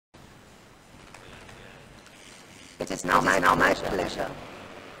It is now my pleasure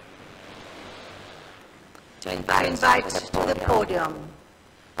to invite to the podium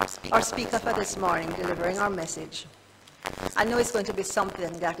our speaker for this morning, delivering our message. I know it's going to be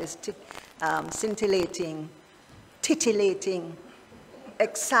something that is scintillating, titillating,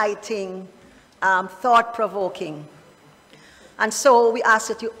 exciting, thought-provoking. And so we ask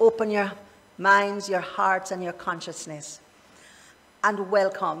that you open your minds, your hearts, and your consciousness, and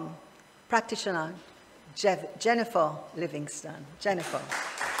welcome practitioner Jennifer Livingstone. Jennifer.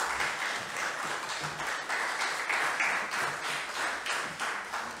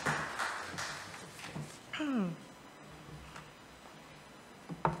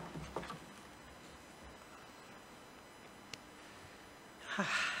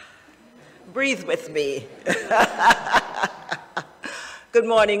 Breathe with me. Good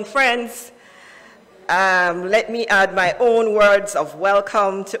morning, friends. Let me add my own words of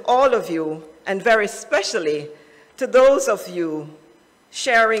welcome to all of you, and very especially to those of you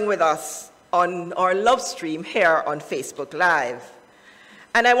sharing with us on our love stream here on Facebook Live.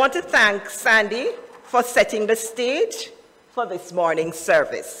 And I want to thank Sandy for setting the stage for this morning's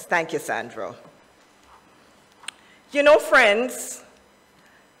service. Thank you, Sandra. You know, friends,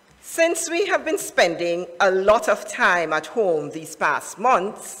 since we have been spending a lot of time at home these past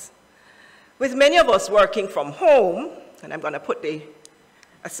months, with many of us working from home, and I'm going to put the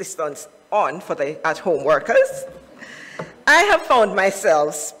assistants on for the at-home workers, I have found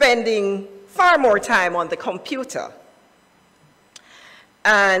myself spending far more time on the computer.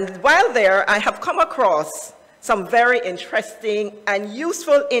 And while there, I have come across some very interesting and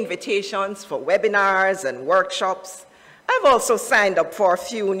useful invitations for webinars and workshops. I've also signed up for a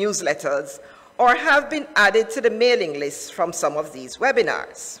few newsletters or have been added to the mailing list from some of these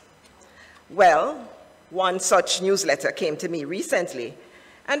webinars. Well, one such newsletter came to me recently,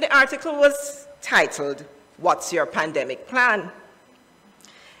 and the article was titled, "What's Your Pandemic Plan?"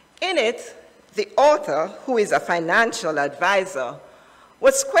 In it, the author, who is a financial advisor,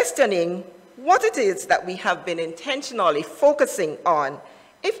 was questioning what it is that we have been intentionally focusing on,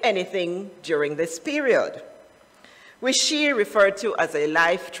 if anything, during this period, which she referred to as a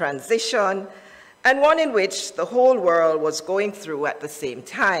life transition, and one in which the whole world was going through at the same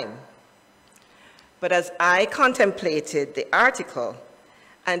time. But as I contemplated the article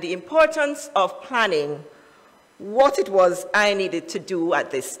and the importance of planning what it was I needed to do at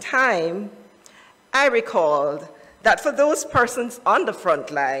this time, I recalled that for those persons on the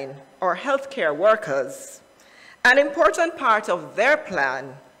front line, or healthcare workers, an important part of their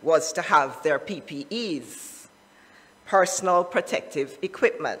plan was to have their PPEs, personal protective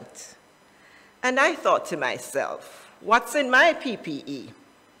equipment. And I thought to myself, what's in my PPE?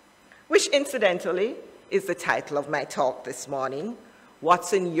 Which incidentally is the title of my talk this morning,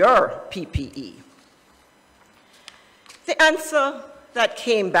 what's in your PPE? The answer that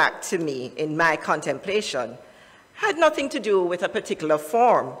came back to me in my contemplation had nothing to do with a particular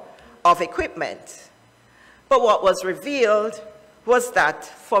form of equipment. But what was revealed was that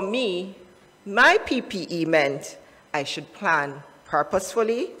for me, my PPE meant I should plan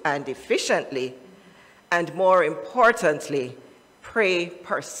purposefully and efficiently, and more importantly, pray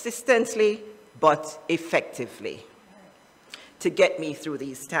persistently but effectively to get me through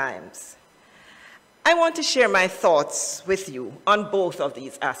these times. I want to share my thoughts with you on both of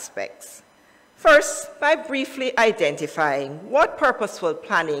these aspects. First, by briefly identifying what purposeful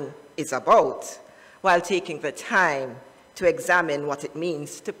planning is about, while taking the time to examine what it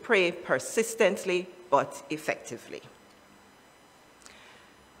means to pray persistently but effectively.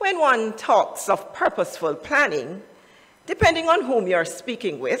 When one talks of purposeful planning, depending on whom you're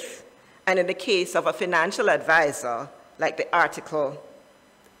speaking with, and in the case of a financial advisor, like the article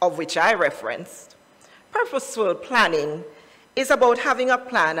of which I referenced, purposeful planning is about having a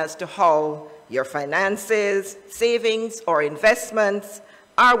plan as to how your finances, savings, or investments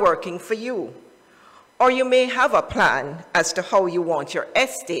are working for you. Or you may have a plan as to how you want your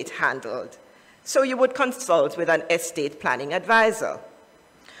estate handled, so you would consult with an estate planning advisor.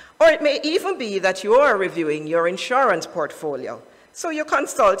 Or it may even be that you are reviewing your insurance portfolio, so you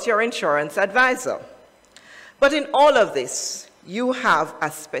consult your insurance advisor. But in all of this, you have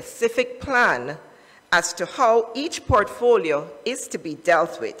a specific plan as to how each portfolio is to be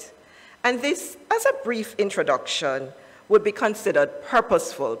dealt with. And this, as a brief introduction, would be considered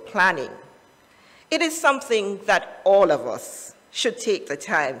purposeful planning. It is something that all of us should take the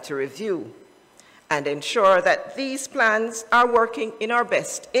time to review and ensure that these plans are working in our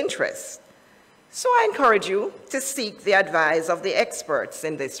best interest. So I encourage you to seek the advice of the experts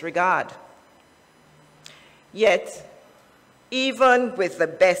in this regard. Yet, even with the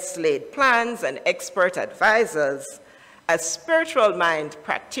best laid plans and expert advisors, as spiritual mind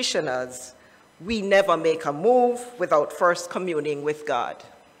practitioners, we never make a move without first communing with God.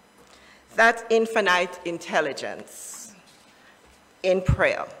 That infinite intelligence in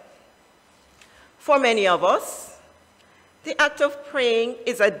prayer. For many of us, the act of praying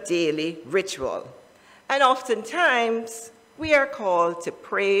is a daily ritual, and oftentimes we are called to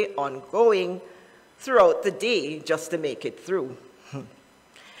pray ongoing throughout the day just to make it through.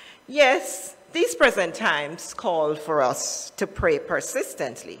 Yes, these present times call for us to pray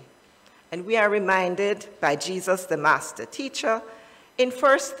persistently, and we are reminded by Jesus, the master teacher, in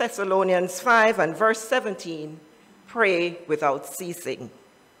 1 Thessalonians 5 and verse 17, pray without ceasing,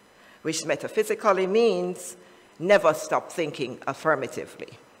 which metaphysically means never stop thinking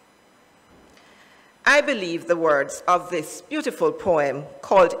affirmatively. I believe the words of this beautiful poem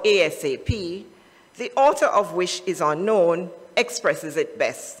called ASAP, the author of which is unknown, expresses it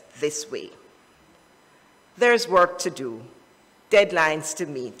best this way. There's work to do, deadlines to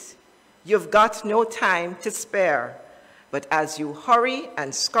meet. You've got no time to spare, but as you hurry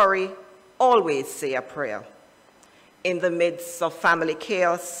and scurry, always say a prayer. In the midst of family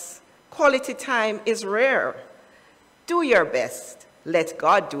chaos, quality time is rare. Do your best, let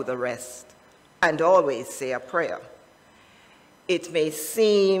God do the rest, and always say a prayer. It may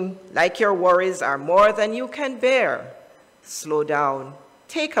seem like your worries are more than you can bear. Slow down,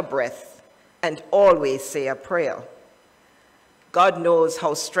 take a breath, and always say a prayer. God knows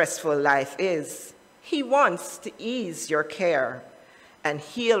how stressful life is. He wants to ease your care, and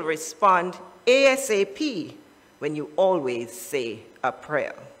he'll respond ASAP when you always say a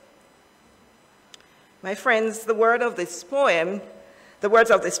prayer. My friends, the words of this poem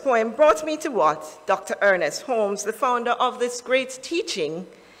brought me to what Dr. Ernest Holmes, the founder of this great teaching,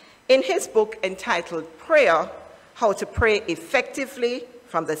 in his book entitled Prayer, How to Pray Effectively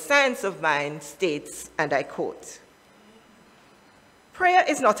from the Science of Mind, states, and I quote, "Prayer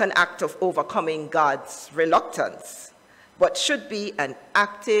is not an act of overcoming God's reluctance, but should be an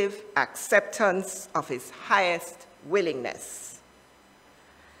active acceptance of his highest willingness.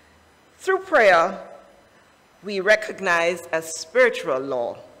 Through prayer, we recognize a spiritual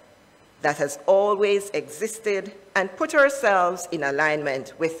law that has always existed and put ourselves in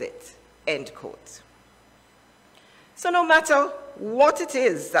alignment with it," end quote. So no matter what it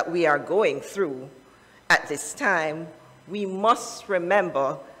is that we are going through at this time, we must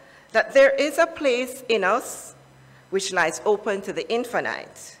remember that there is a place in us which lies open to the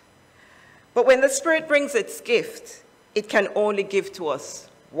infinite. But when the Spirit brings its gift, it can only give to us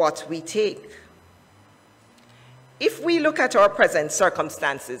what we take. If we look at our present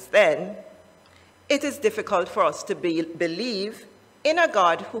circumstances, then it is difficult for us to believe in a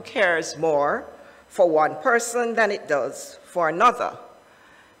God who cares more for one person than it does for another.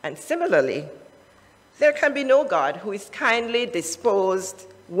 And similarly, there can be no God who is kindly disposed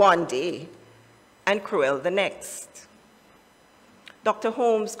one day and cruel the next. Dr.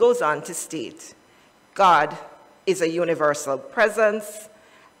 Holmes goes on to state, God is a universal presence,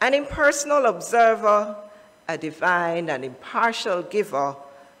 an impersonal observer, a divine and impartial giver,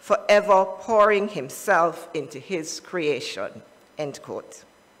 forever pouring himself into his creation, end quote.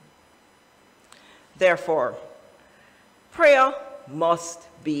 Therefore, prayer must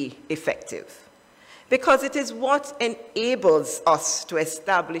be effective, because it is what enables us to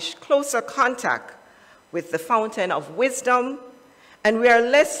establish closer contact with the fountain of wisdom, and we are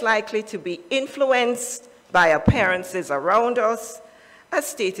less likely to be influenced by appearances around us, as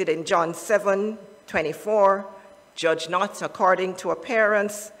stated in John 7:24, "Judge not according to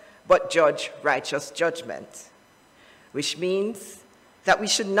appearance, but judge righteous judgment," which means that we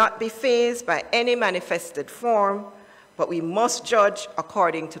should not be fazed by any manifested form, but we must judge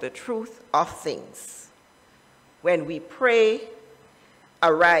according to the truth of things. When we pray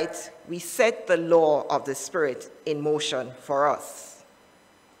aright, we set the law of the Spirit in motion for us.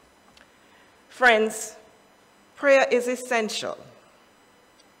 Friends, prayer is essential,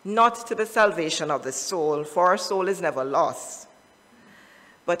 not to the salvation of the soul, for our soul is never lost,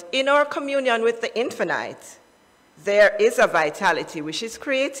 but in our communion with the infinite, there is a vitality which is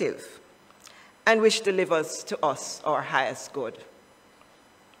creative and which delivers to us our highest good.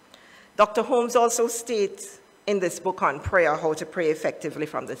 Dr. Holmes also states in this book on prayer, How to Pray Effectively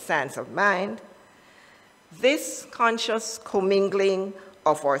from the Science of Mind, this conscious commingling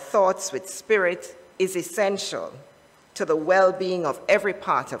of our thoughts with spirit is essential to the well-being of every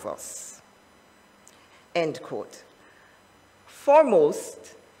part of us, end quote. For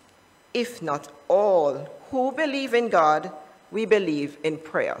most, if not all, who believe in God, we believe in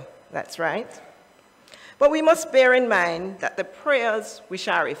prayer. That's right. But we must bear in mind that the prayers which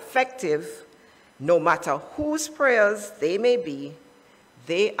are effective No matter whose prayers they may be,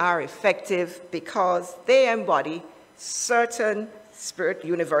 they are effective because they embody certain spirit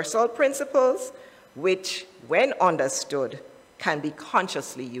universal principles which, when understood, can be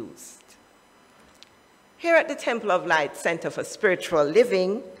consciously used. Here at the Temple of Light Center for Spiritual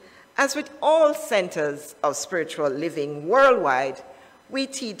Living, as with all centers of spiritual living worldwide, we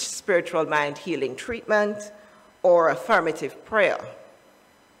teach spiritual mind healing treatment or affirmative prayer.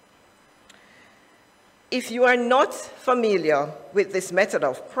 If you are not familiar with this method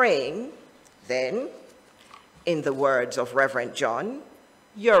of praying, then, in the words of Reverend John,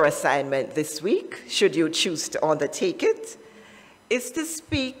 your assignment this week, should you choose to undertake it, is to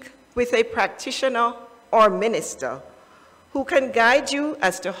speak with a practitioner or minister who can guide you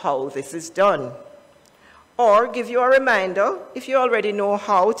as to how this is done, or give you a reminder if you already know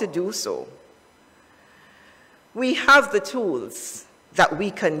how to do so. We have the tools that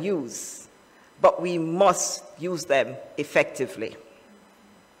we can use, but we must use them effectively.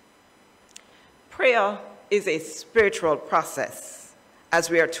 Prayer is a spiritual process. As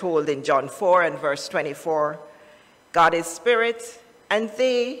we are told in John 4 and verse 24, God is spirit, and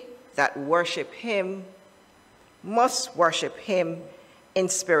they that worship him must worship him in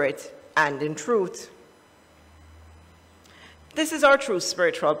spirit and in truth. This is our true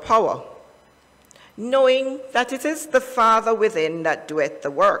spiritual power, knowing that it is the Father within that doeth the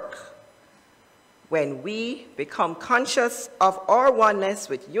work. When we become conscious of our oneness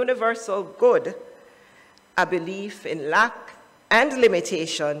with universal good, a belief in lack and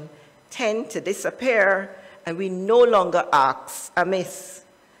limitation tend to disappear, and we no longer ask amiss.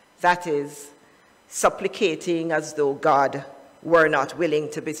 That is, supplicating as though God were not willing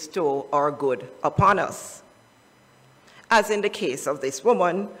to bestow our good upon us. As in the case of this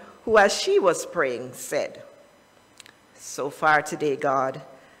woman who, as she was praying, said, "So far today, God,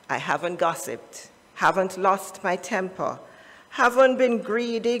 I haven't gossiped, haven't lost my temper, haven't been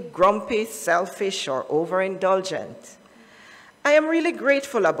greedy, grumpy, selfish, or overindulgent. I am really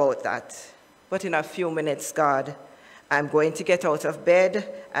grateful about that. But in a few minutes, God, I'm going to get out of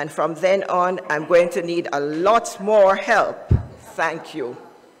bed, and from then on, I'm going to need a lot more help. Thank you.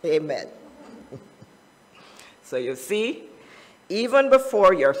 Amen." So you see, even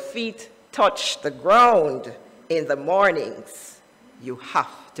before your feet touch the ground in the mornings, you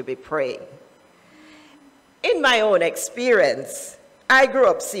have to be praying. In my own experience, I grew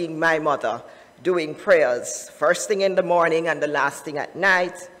up seeing my mother doing prayers first thing in the morning and the last thing at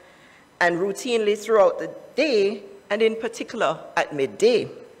night, and routinely throughout the day, and in particular at midday.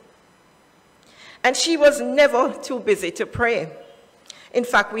 And she was never too busy to pray. In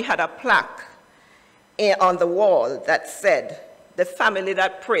fact, we had a plaque on the wall that said, "The family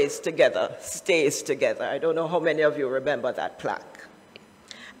that prays together stays together." I don't know how many of you remember that plaque.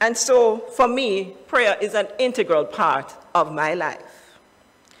 And so, for me, prayer is an integral part of my life.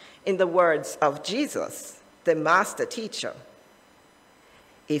 In the words of Jesus, the master teacher,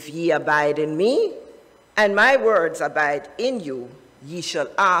 "If ye abide in me, and my words abide in you, ye shall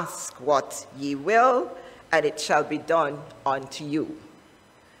ask what ye will, and it shall be done unto you."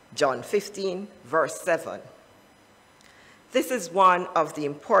 John 15, verse 7. This is one of the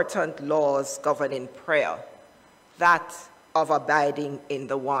important laws governing prayer, that of abiding in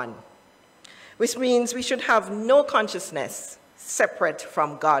the one, which means we should have no consciousness separate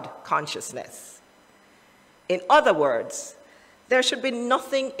from God consciousness. In other words, there should be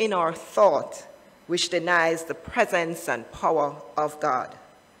nothing in our thought which denies the presence and power of God.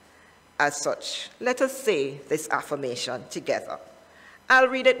 As such, let us say this affirmation together. I'll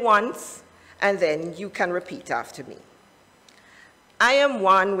read it once, and then you can repeat after me. I am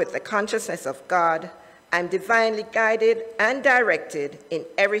one with the consciousness of God. I'm divinely guided and directed in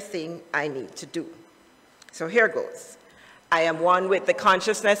everything I need to do. So here goes. I am one with the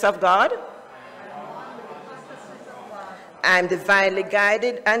consciousness of God. I'm divinely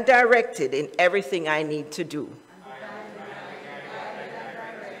guided and directed in everything I need to do.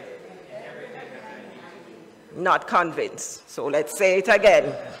 Not convinced, so let's say it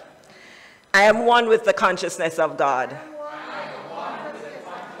again. I am one with the consciousness of God.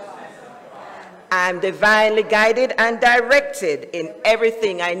 I'm divinely guided and directed in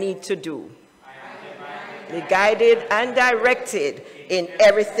everything I need to do. Guided and directed in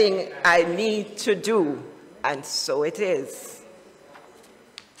everything I need to do. And so it is.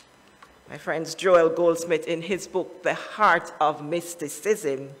 My friends, Joel Goldsmith, in his book, The Heart of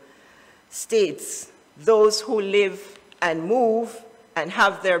Mysticism, states, those who live and move and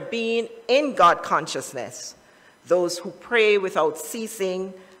have their being in God consciousness, those who pray without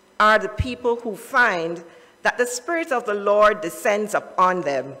ceasing, are the people who find that the Spirit of the Lord descends upon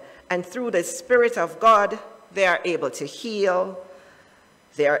them, and through the Spirit of God, they are able to heal,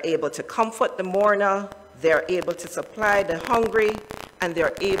 they are able to comfort the mourner, they are able to supply the hungry, and they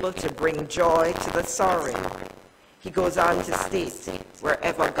are able to bring joy to the sorrowing. He goes on to state,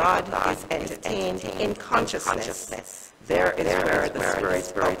 wherever God is entertained in consciousness, there is where the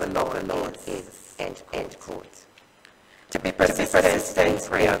Spirit of the Lord is. End quote. To be persistent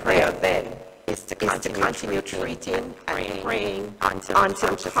in prayer then is to continue treating and praying until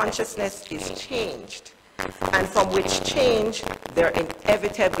consciousness is changed, and from which change there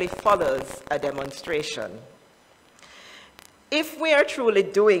inevitably follows a demonstration. If we are truly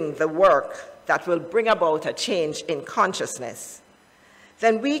doing the work that will bring about a change in consciousness,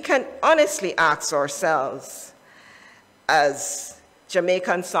 then we can honestly ask ourselves, as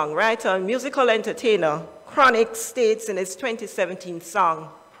Jamaican songwriter and musical entertainer Chronic states in his 2017 song,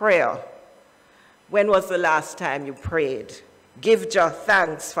 Prayer, when was the last time you prayed? Give Jah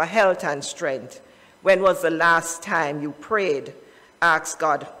thanks for health and strength. When was the last time you prayed? Ask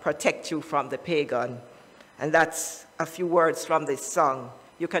God protect you from the pagan. And that's a few words from this song.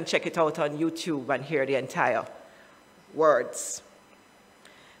 You can check it out on YouTube and hear the entire words.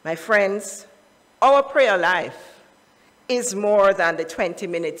 My friends, our prayer life is more than the 20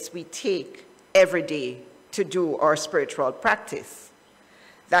 minutes we take every day to do our spiritual practice.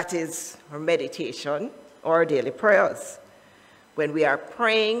 That is our meditation or our daily prayers. When we are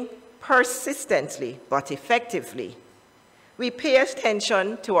praying persistently but effectively, we pay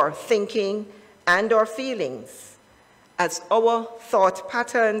attention to our thinking and our feelings, as our thought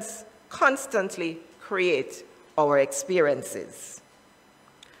patterns constantly create our experiences.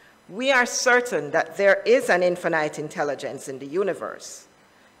 We are certain that there is an infinite intelligence in the universe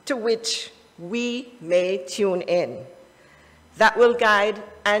to which we may tune in that will guide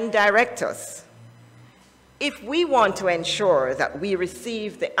and direct us. If we want to ensure that we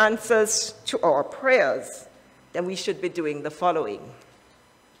receive the answers to our prayers, then we should be doing the following.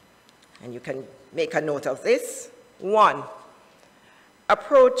 And you can make a note of this. 1,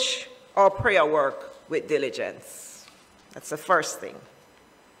 approach our prayer work with diligence. That's the first thing.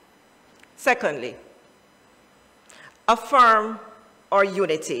 Secondly, affirm our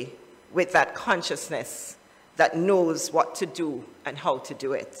unity with that consciousness that knows what to do and how to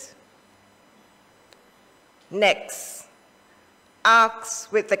do it. Next,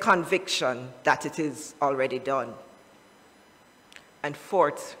 ask with the conviction that it is already done. And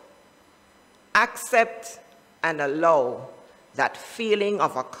fourth, accept and allow that feeling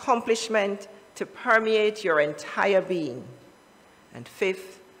of accomplishment to permeate your entire being. And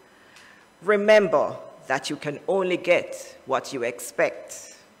fifth, remember that you can only get what you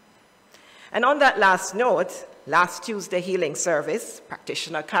expect. And on that last note, last Tuesday healing service,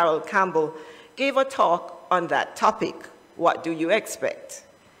 practitioner Carol Campbell gave a talk on that topic, what do you expect?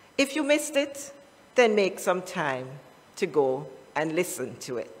 If you missed it, then make some time to go and listen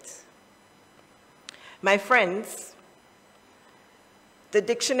to it. My friends, the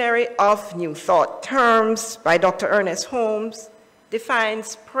Dictionary of New Thought Terms by Dr. Ernest Holmes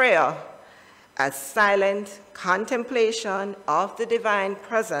defines prayer as silent contemplation of the divine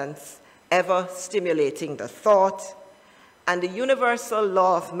presence, ever stimulating the thought, and the universal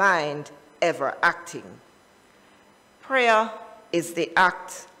law of mind ever acting. Prayer is the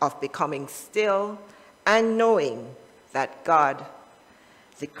act of becoming still and knowing that God,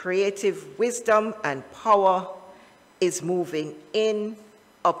 the creative wisdom and power, is moving in,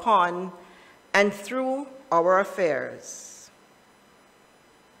 upon, and through our affairs.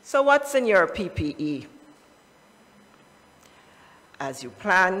 So what's in your P.P.E? As you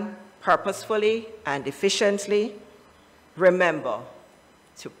plan purposefully and efficiently, remember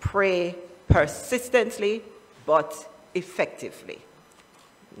to pray persistently but effectively.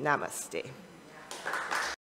 Namaste.